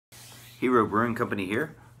Hero Brewing Company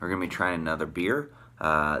here. We're going to be trying another beer.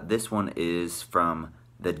 This one is from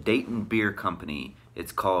the Dayton Beer Company.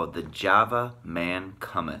 It's called the Java Man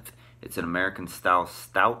Cometh. It's an American style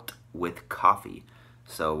stout with coffee.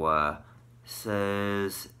 So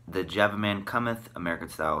says the Java Man Cometh, American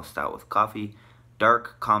style stout with coffee.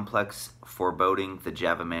 Dark, complex, foreboding, the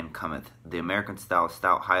Java Man Cometh. The American style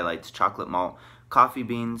stout highlights chocolate malt, coffee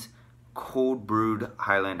beans, cold brewed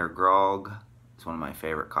Highlander grog. It's one of my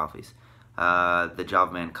favorite coffees. The Java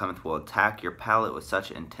Man Cometh will attack your palate with such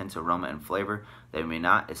intense aroma and flavor that you may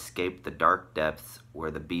not escape the dark depths where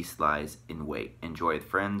the beast lies in wait. Enjoy with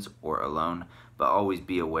friends or alone, but always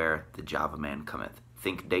be aware the Java Man Cometh.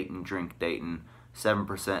 Think Dayton, drink Dayton.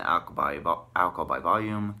 7% alcohol by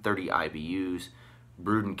volume, 30 IBUs.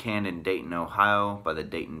 Brewed and canned in Dayton, Ohio by the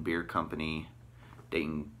Dayton Beer Company,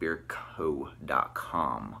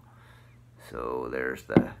 DaytonBeerCo.com. So there's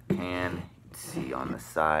the can. You can see on the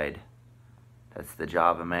side. That's the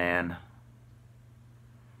Java Man.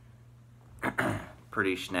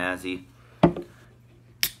 Pretty snazzy.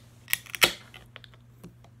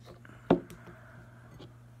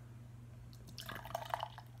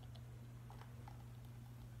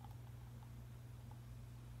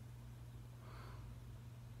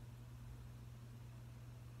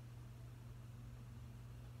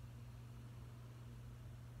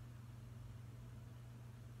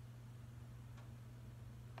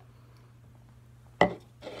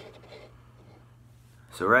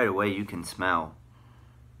 So right away you can smell,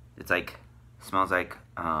 it's like, smells like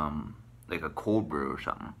a cold brew or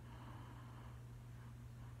something.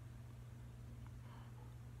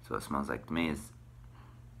 So it smells like to me is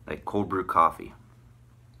like cold brew coffee.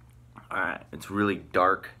 Alright, it's really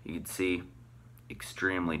dark, you can see,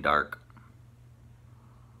 extremely dark.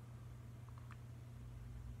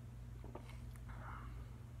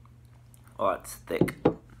 Oh, it's thick.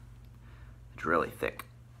 It's really thick.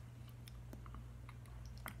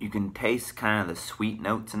 You can taste kind of the sweet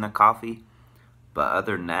notes in the coffee, but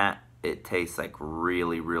other than that, it tastes like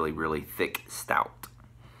really thick stout.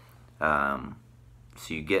 So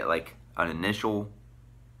you get like an initial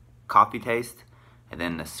coffee taste, and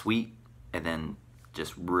then the sweet, and then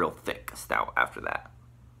just real thick stout after that.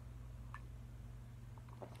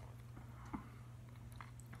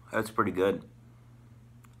 That's pretty good.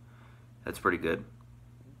 That's pretty good.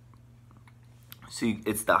 See,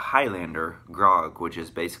 it's the Highlander grog, which is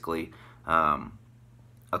basically a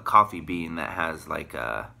coffee bean that has like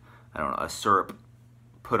a syrup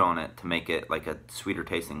put on it to make it like a sweeter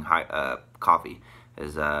tasting coffee.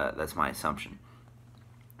 That's my assumption.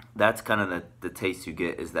 That's kind of the taste you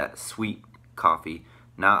get, is that sweet coffee,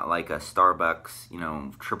 not like a Starbucks,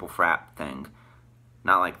 triple frap thing.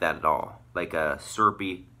 Not like that at all. Like a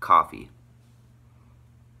syrupy coffee.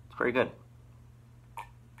 It's pretty good.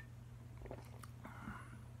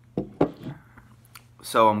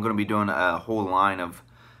 So I'm going to be doing a whole line of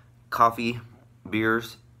coffee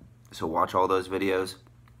beers, so watch all those videos.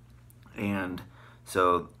 And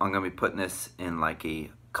so I'm going to be putting this in like a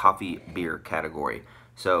coffee beer category.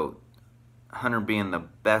 So 100 being the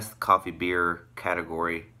best coffee beer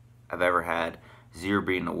category I've ever had, 0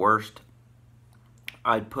 being the worst.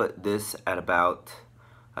 I'd put this at about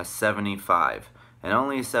a 75. And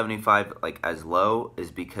only a 75 like as low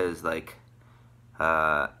is because like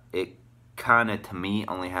it kind of, to me,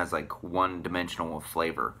 only has like one dimensional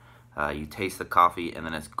flavor. You taste the coffee and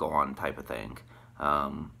then it's gone type of thing.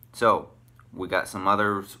 So we got some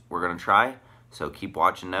others we're gonna try, so keep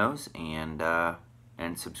watching those, and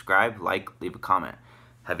subscribe, like, leave a comment.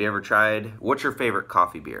 Have you ever tried, what's your favorite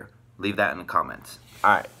coffee beer? Leave that in the comments.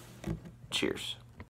 Alright, cheers.